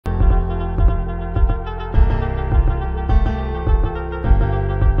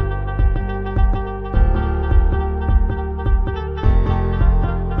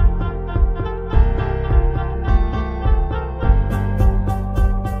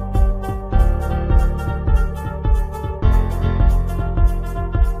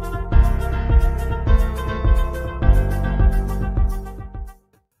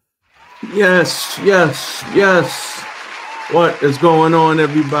Yes, yes, yes. What is going on,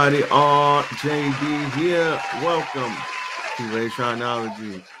 everybody? RJD here. Welcome to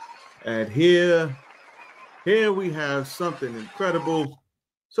Rashonology. And here we have something incredible,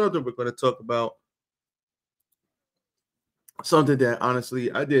 something we're going to talk about, something that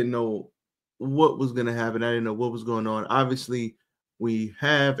honestly I didn't know what was going to happen. I didn't know what was going on. Obviously, we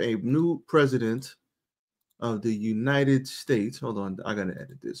have a new president of the United States. Hold on, I got to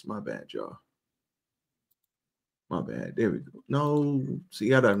edit this. My bad, y'all. My bad. There we go. No,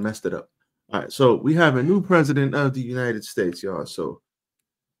 see, I done messed it up. All right, so we have a new president of the United States, y'all. So,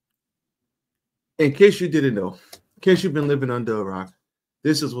 in case you didn't know, in case you've been living under a rock,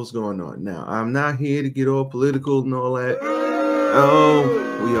 this is what's going on. Now, I'm not here to get all political and all that. Oh,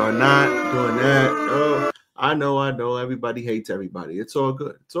 we are not doing that. Oh, I know. Everybody hates everybody. It's all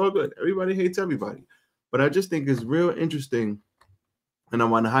good. It's all good. Everybody hates everybody. But I just think it's real interesting, and I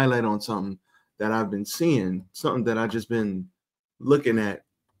want to highlight on something that I've been seeing, something that I've just been looking at.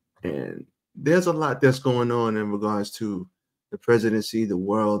 And there's a lot that's going on in regards to the presidency, the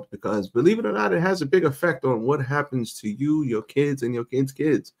world, because believe it or not, it has a big effect on what happens to you, your kids, and your kids'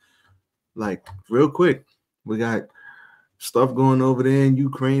 kids. Like, real quick, we got stuff going over there in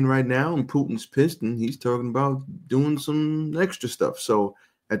Ukraine right now, and Putin's pissed, and he's talking about doing some extra stuff. So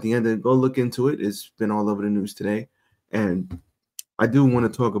at the end of it, go look into it. It's been all over the news today. And I do want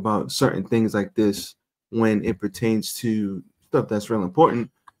to talk about certain things like this when it pertains to stuff that's real important,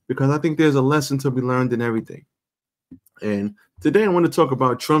 because I think there's a lesson to be learned in everything. And today I want to talk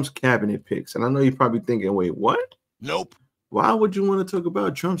about Trump's cabinet picks. And I know you're probably thinking, wait, what? Nope. Why would you want to talk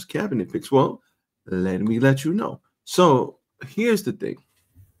about Trump's cabinet picks? Well, let me let you know. So here's the thing.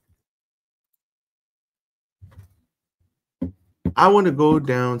 I want to go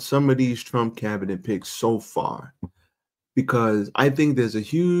down some of these Trump cabinet picks so far, because I think there's a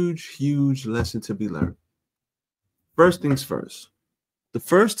huge lesson to be learned. First things first, the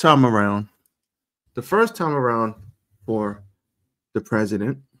first time around for the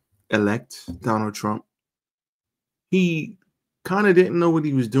president-elect Donald Trump, he kind of didn't know what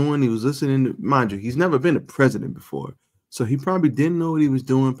he was doing. He was listening to, mind you, he's never been a president before. So he probably didn't know what he was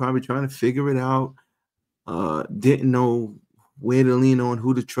doing, probably trying to figure it out, didn't know where to lean on,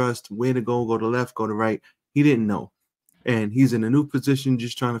 who to trust, where to go to left, go to right. He didn't know. And he's in a new position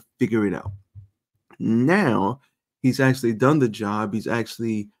just trying to figure it out. Now, he's actually done the job. He's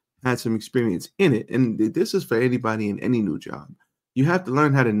actually had some experience in it. And this is for anybody in any new job. You have to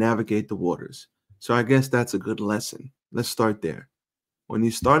learn how to navigate the waters. So I guess that's a good lesson. Let's start there. When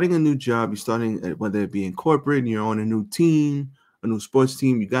you're starting a new job, you're starting, whether it be in corporate, and you're on a new team, a new sports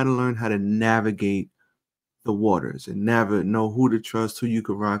team, you got to learn how to navigate the waters and know who to trust, who you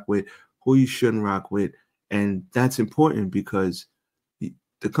can rock with, who you shouldn't rock with. And that's important, because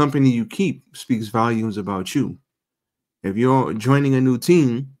the company you keep speaks volumes about you. If you're joining a new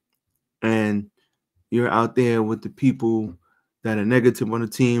team and you're out there with the people that are negative on the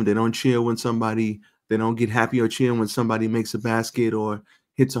team, they don't cheer when they don't get happy or cheer when somebody makes a basket or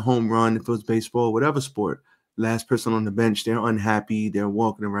hits a home run, if it was baseball, whatever sport, last person on the bench, they're unhappy, they're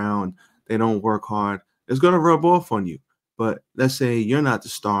walking around, they don't work hard, it's going to rub off on you. But let's say you're not the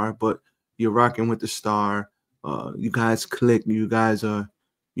star, but you're rocking with the star. You guys click. You guys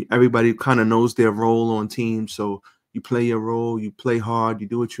everybody kind of knows their role on teams. So you play your role. You play hard. You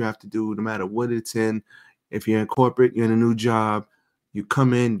do what you have to do, no matter what it's in. If you're in corporate, you're in a new job. You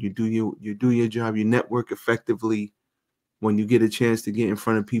come in. You do your job. You network effectively. When you get a chance to get in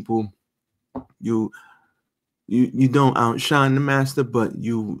front of people, you don't outshine the master, but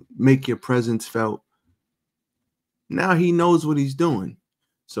you make your presence felt. Now he knows what he's doing.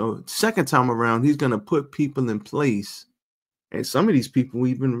 So second time around, he's going to put people in place. And some of these people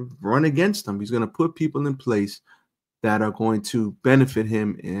even run against him. He's going to put people in place that are going to benefit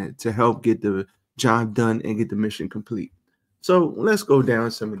him and to help get the job done and get the mission complete. So let's go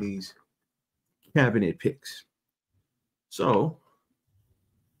down some of these cabinet picks. So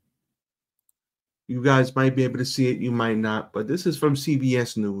you guys might be able to see it. You might not. But this is from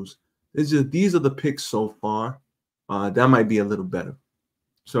CBS News. These are the picks so far. That might be a little better.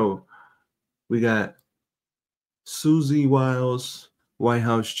 So we got Susie Wiles, White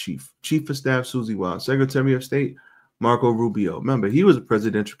House Chief of Staff Susie Wiles, Secretary of State Marco Rubio. Remember, he was a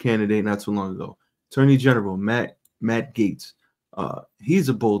presidential candidate not too long ago. Attorney General Matt Gaetz. He's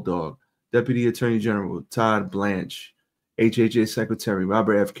a bulldog. Deputy Attorney General Todd Blanche. HHS Secretary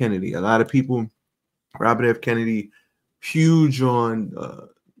Robert F. Kennedy. A lot of people, Robert F. Kennedy, huge on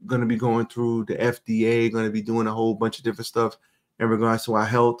going to be going through the FDA, going to be doing a whole bunch of different stuff in regards to our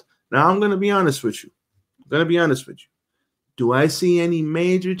health. Now, I'm going to be honest with you. Do I see any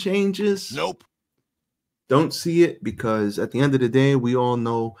major changes? Nope. Don't see it, because at the end of the day, we all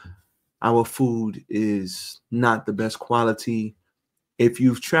know our food is not the best quality. If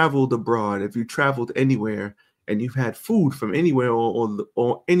you've traveled abroad, if you've traveled anywhere and you've had food from anywhere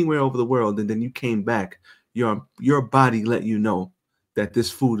or anywhere over the world, and then you came back, your body let you know that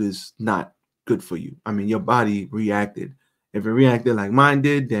this food is not good for you. I mean, your body reacted. If it reacted like mine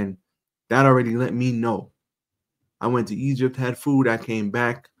did, then that already let me know. I went to Egypt, had food, I came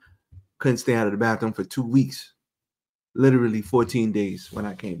back, couldn't stay out of the bathroom for 2 weeks, literally 14 days when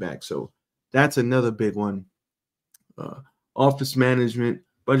I came back. So that's another big one. Office management,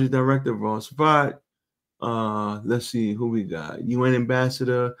 budget director, Ross Vought. Let's see who we got. UN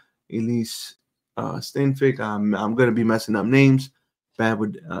ambassador, Elise Stenfick. I'm gonna be messing up names. Bad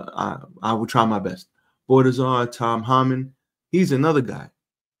would I will try my best. Bordazar, Tom Harmon. He's another guy.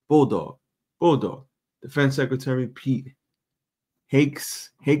 Bulldog. Defense Secretary Pete Hegseth.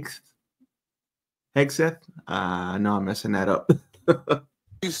 No, I'm messing that up.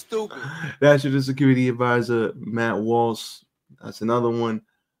 You stupid. National Security Advisor Matt Walsh. That's another one.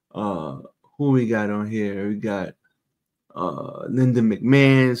 Who we got on here? We got Linda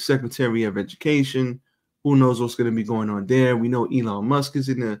McMahon, Secretary of Education. Who knows what's going to be going on there? We know Elon Musk is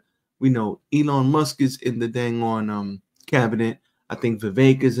in the dang on cabinet. I think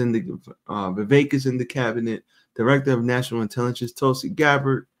Vivek is in the cabinet. Director of National Intelligence Tulsi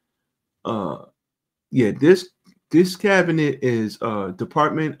Gabbard. Yeah, this cabinet is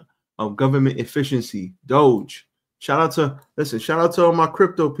Department of Government Efficiency, Doge. Shout out to all my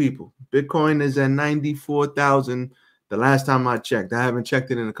crypto people. Bitcoin is at 94,000 the last time I checked. I haven't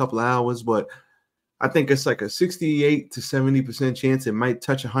checked it in a couple of hours, but I think it's like a 68 to 70% chance it might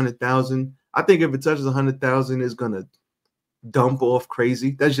touch 100,000. I think if it touches 100,000, it's gonna dump off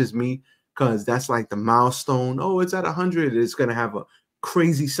crazy. That's just me, because that's like the milestone. Oh, it's at 100. It's gonna have a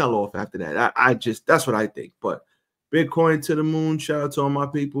crazy sell-off after that. That's what I think. But Bitcoin to the moon. Shout out to all my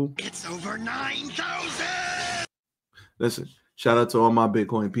people. It's over 9,000. Listen, shout out to all my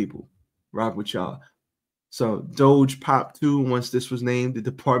Bitcoin people. Rock with y'all. So Doge popped too once this was named the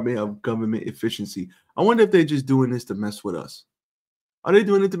Department of Government Efficiency. I wonder if they're just doing this to mess with us. Are they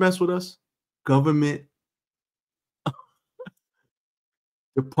doing it to mess with us? Government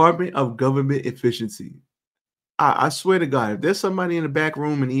Department of Government Efficiency. I swear to God, if there's somebody in the back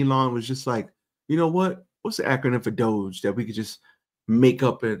room and Elon was just like, you know what? What's the acronym for Doge that we could just make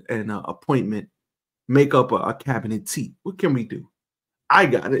up an appointment, make up a cabinet seat? What can we do? I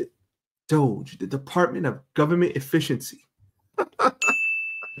got it. Doge, the Department of Government Efficiency.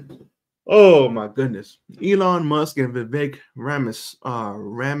 Oh my goodness. Elon Musk and Vivek Ramaswamy.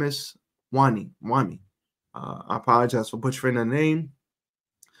 I apologize for butchering the name.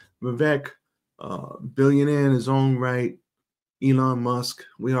 Vivek, billionaire in his own right. Elon Musk,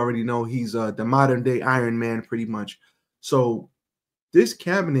 we already know he's the modern day Iron Man pretty much. So this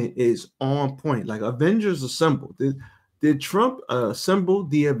cabinet is on point. Like Avengers assembled. Did Trump assemble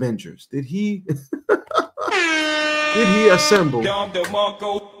the Avengers? Did he did he assemble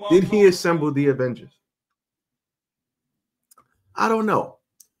the Avengers? I don't know.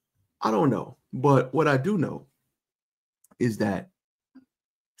 But what I do know is that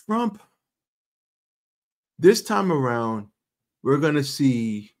Trump, this time around, we're going to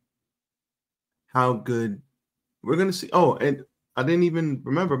see how good we're going to see. Oh, and I didn't even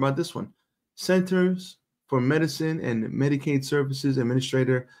remember about this one. Centers for Medicine and Medicaid Services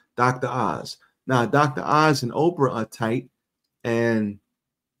Administrator, Dr. Oz. Now, Dr. Oz and Oprah are tight, and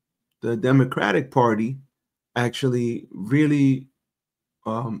the Democratic Party actually really,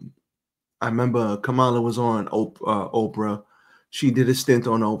 I remember Kamala was on Oprah. She did a stint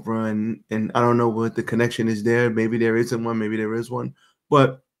on Oprah, and I don't know what the connection is there. Maybe there isn't one, maybe there is one,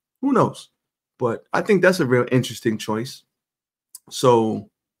 but who knows? But I think that's a real interesting choice. So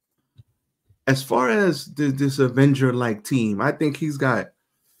as far as this Avenger-like team, I think he's got.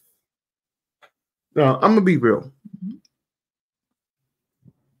 I'm gonna be real.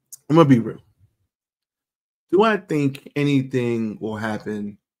 Do I think anything will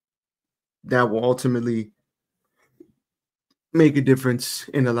happen that will ultimately make a difference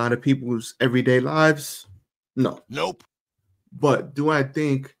in a lot of people's everyday lives? No. Nope. But do I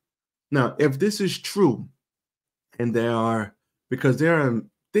think now, if this is true, and because there are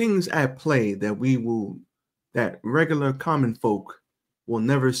things at play that regular common folk will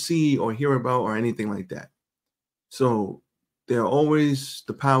never see or hear about or anything like that. So there are always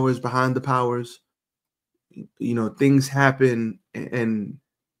the powers behind the powers. You know, things happen, and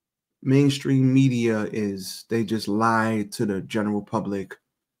mainstream media they just lie to the general public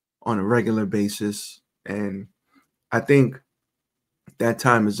on a regular basis. And I think that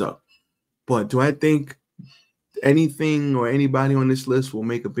time is up. But do I think anything or anybody on this list will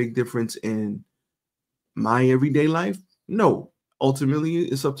make a big difference in my everyday life? No. Ultimately,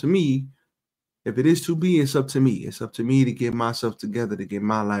 it's up to me. If it is to be, it's up to me. It's up to me to get myself together, to get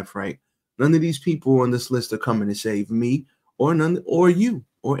my life right. None of these people on this list are coming to save me or none or you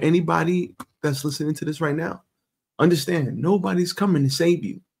or anybody that's listening to this right now. Understand, nobody's coming to save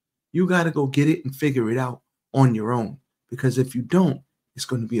you. You got to go get it and figure it out on your own. Because if you don't, it's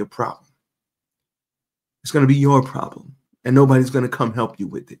going to be a problem. It's going to be your problem. And nobody's going to come help you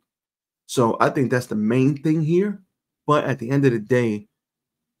with it. So I think that's the main thing here. But at the end of the day,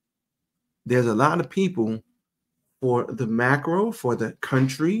 there's a lot of people for the macro, for the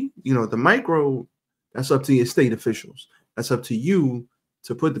country, the micro, that's up to your state officials. That's up to you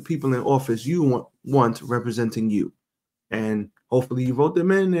to put the people in office you want representing you. And hopefully you vote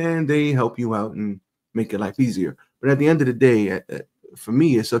them in and they help you out and make your life easier. But at the end of the day, for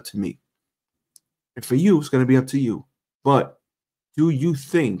me, it's up to me. And for you, it's going to be up to you. But do you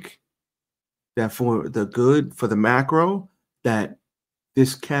think that for the good, for the macro, that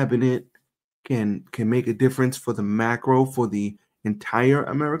this cabinet can make a difference for the macro, for the entire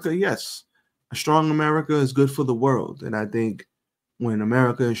America? Yes. A strong America is good for the world. And I think when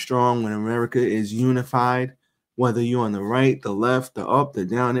America is strong, when America is unified, whether you're on the right, the left, the up, the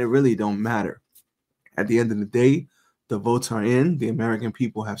down, it really don't matter. At the end of the day, the votes are in. The American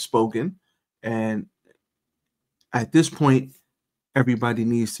people have spoken. And at this point, everybody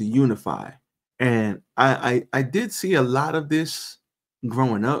needs to unify. And I did see a lot of this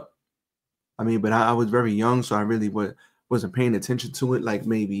growing up. I mean, but I was very young, so I really wasn't paying attention to it like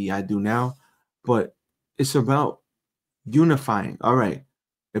maybe I do now. But it's about unifying. All right.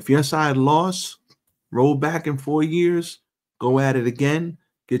 If your side lost, roll back in 4 years, go at it again,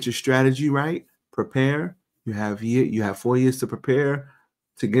 get your strategy right, prepare. You have 4 years to prepare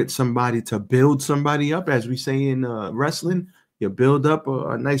to get somebody, to build somebody up, as we say in wrestling. You build up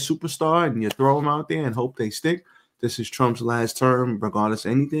a nice superstar and you throw them out there and hope they stick. This is Trump's last term, regardless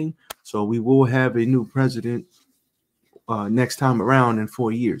of anything. So we will have a new president next time around in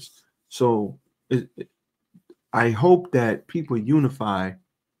 4 years. So I hope that people unify.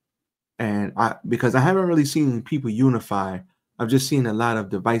 And because I haven't really seen people unify, I've just seen a lot of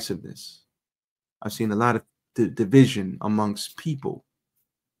divisiveness. I've seen a lot of division amongst people,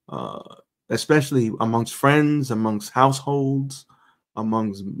 especially amongst friends, amongst households,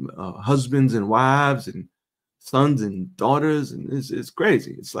 amongst husbands and wives and sons and daughters. And it's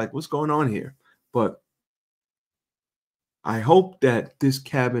crazy. It's like, what's going on here? But I hope that this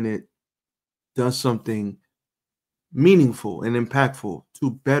cabinet does something meaningful and impactful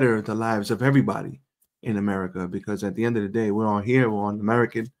to better the lives of everybody in America, because at the end of the day, we're all here, we're all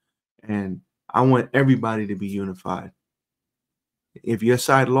American, and I want everybody to be unified. If your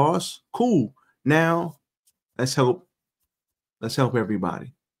side lost, cool. Now let's help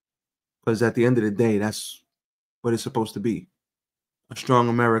everybody, because at the end of the day, that's what it's supposed to be. A strong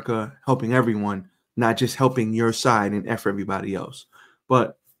America helping everyone, not just helping your side and F everybody else.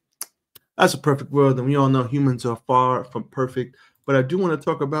 But that's a perfect world, and we all know humans are far from perfect. But I do want to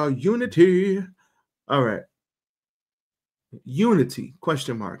talk about unity. All right. Unity,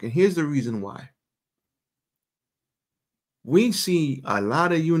 question mark. And here's the reason why. We see a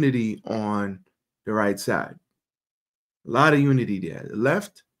lot of unity on the right side. A lot of unity there. The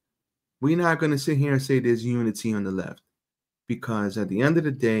left, we're not going to sit here and say there's unity on the left. Because at the end of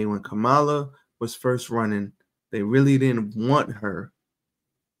the day, when Kamala was first running, they really didn't want her.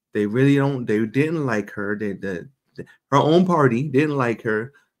 They didn't like her. Her own party didn't like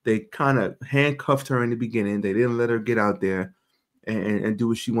her. They kind of handcuffed her in the beginning. They didn't let her get out there and do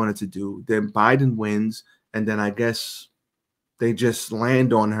what she wanted to do. Then Biden wins, and then I guess they just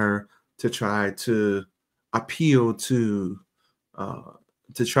land on her to try to appeal to the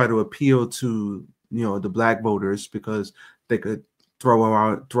black voters, because they could throw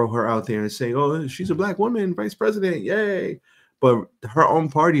her out there and say, oh, she's a black woman, vice president, yay. But her own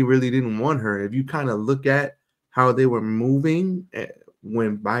party really didn't want her. If you kind of look at how they were moving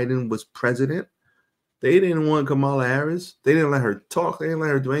when Biden was president, they didn't want Kamala Harris. They didn't let her talk. They didn't let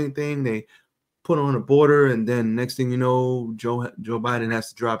her do anything. They put her on a border, and then next thing you know, Joe Biden has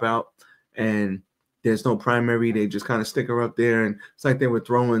to drop out, and there's no primary. They just kind of stick her up there, and it's like they were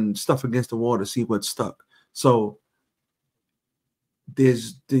throwing stuff against the wall to see what stuck. So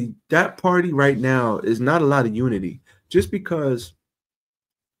that party right now is not a lot of unity, just because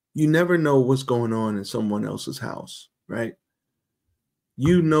you never know what's going on in someone else's house, right?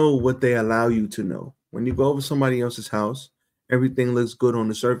 You know what they allow you to know. When you go over somebody else's house, everything looks good on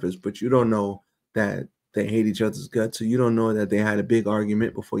the surface, but you don't know that They hate each other's guts. So you don't know that they had a big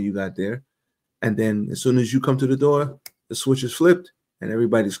argument before you got there. And then as soon as you come to the door, the switch is flipped and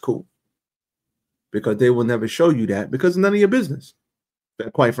everybody's cool. Because they will never show you that because it's none of your business.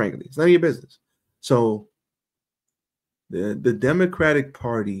 Quite frankly, it's none of your business. So the Democratic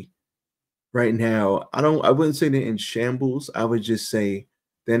Party right now, I wouldn't say they're in shambles. I would just say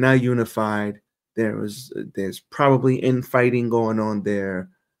they're not unified. There's probably infighting going on there.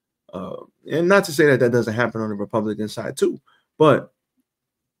 And not to say that that doesn't happen on the Republican side too, but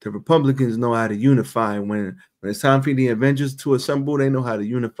the Republicans know how to unify. When it's time for the Avengers to assemble, they know how to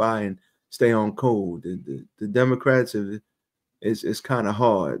unify and stay on code. The Democrats, it's kind of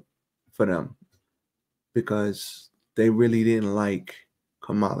hard for them because they really didn't like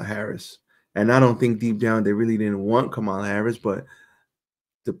Kamala Harris. And I don't think deep down they really didn't want Kamala Harris, but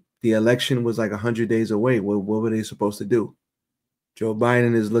the election was like 100 days away. What were they supposed to do? Joe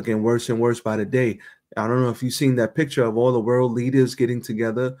Biden is looking worse and worse by the day. I don't know if you've seen that picture of all the world leaders getting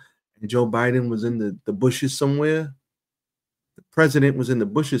together and Joe Biden was in the bushes somewhere. The president was in the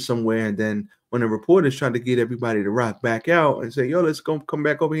bushes somewhere. And then when the reporters tried to get everybody to rock back out and say, yo, let's come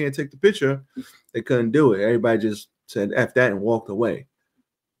back over here and take the picture, they couldn't do it. Everybody just said F that and walked away.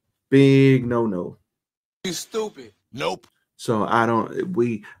 Big no-no. You stupid. Nope. So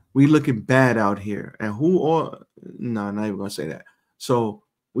we looking bad out here. And no, I'm not even gonna say that. So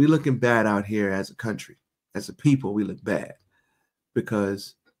we looking bad out here as a country, as a people, we look bad.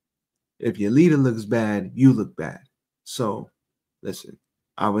 Because if your leader looks bad, you look bad. So listen,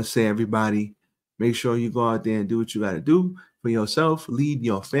 I would say everybody, make sure you go out there and do what you gotta do for yourself, lead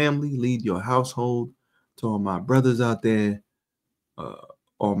your family, lead your household. To all my brothers out there,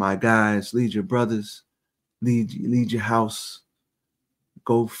 all my guys, lead your brothers, lead your house.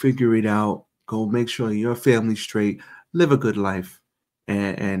 Go figure it out. Go make sure your family's straight. Live a good life,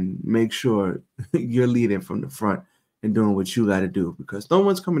 and make sure you're leading from the front and doing what you got to do, because no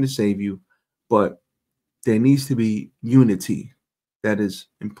one's coming to save you, but there needs to be unity. That is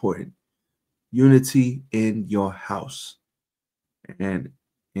important. Unity in your house. And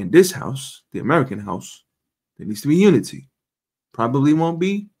in this house, the American house, there needs to be unity. Probably won't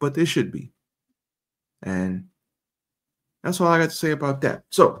be, but there should be. And that's all I got to say about that.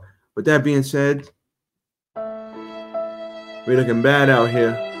 So, with that being said, we're looking bad out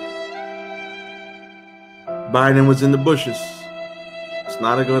here. Biden was in the bushes. It's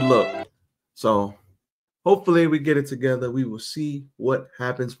not a good look. So, hopefully we get it together. We will see what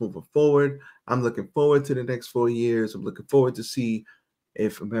happens moving forward. I'm looking forward to the next 4 years. I'm looking forward to see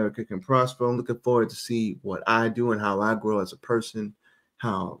if America can prosper. I'm looking forward to see what I do and how I grow as a person,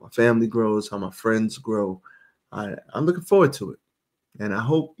 how my family grows, how my friends grow. I'm looking forward to it. And I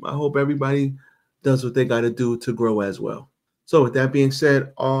hope everybody does what they got to do to grow as well. So with that being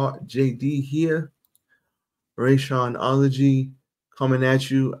said, RJD here, Rashonology coming at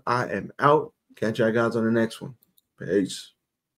you. I am out. Catch you guys on the next one. Peace.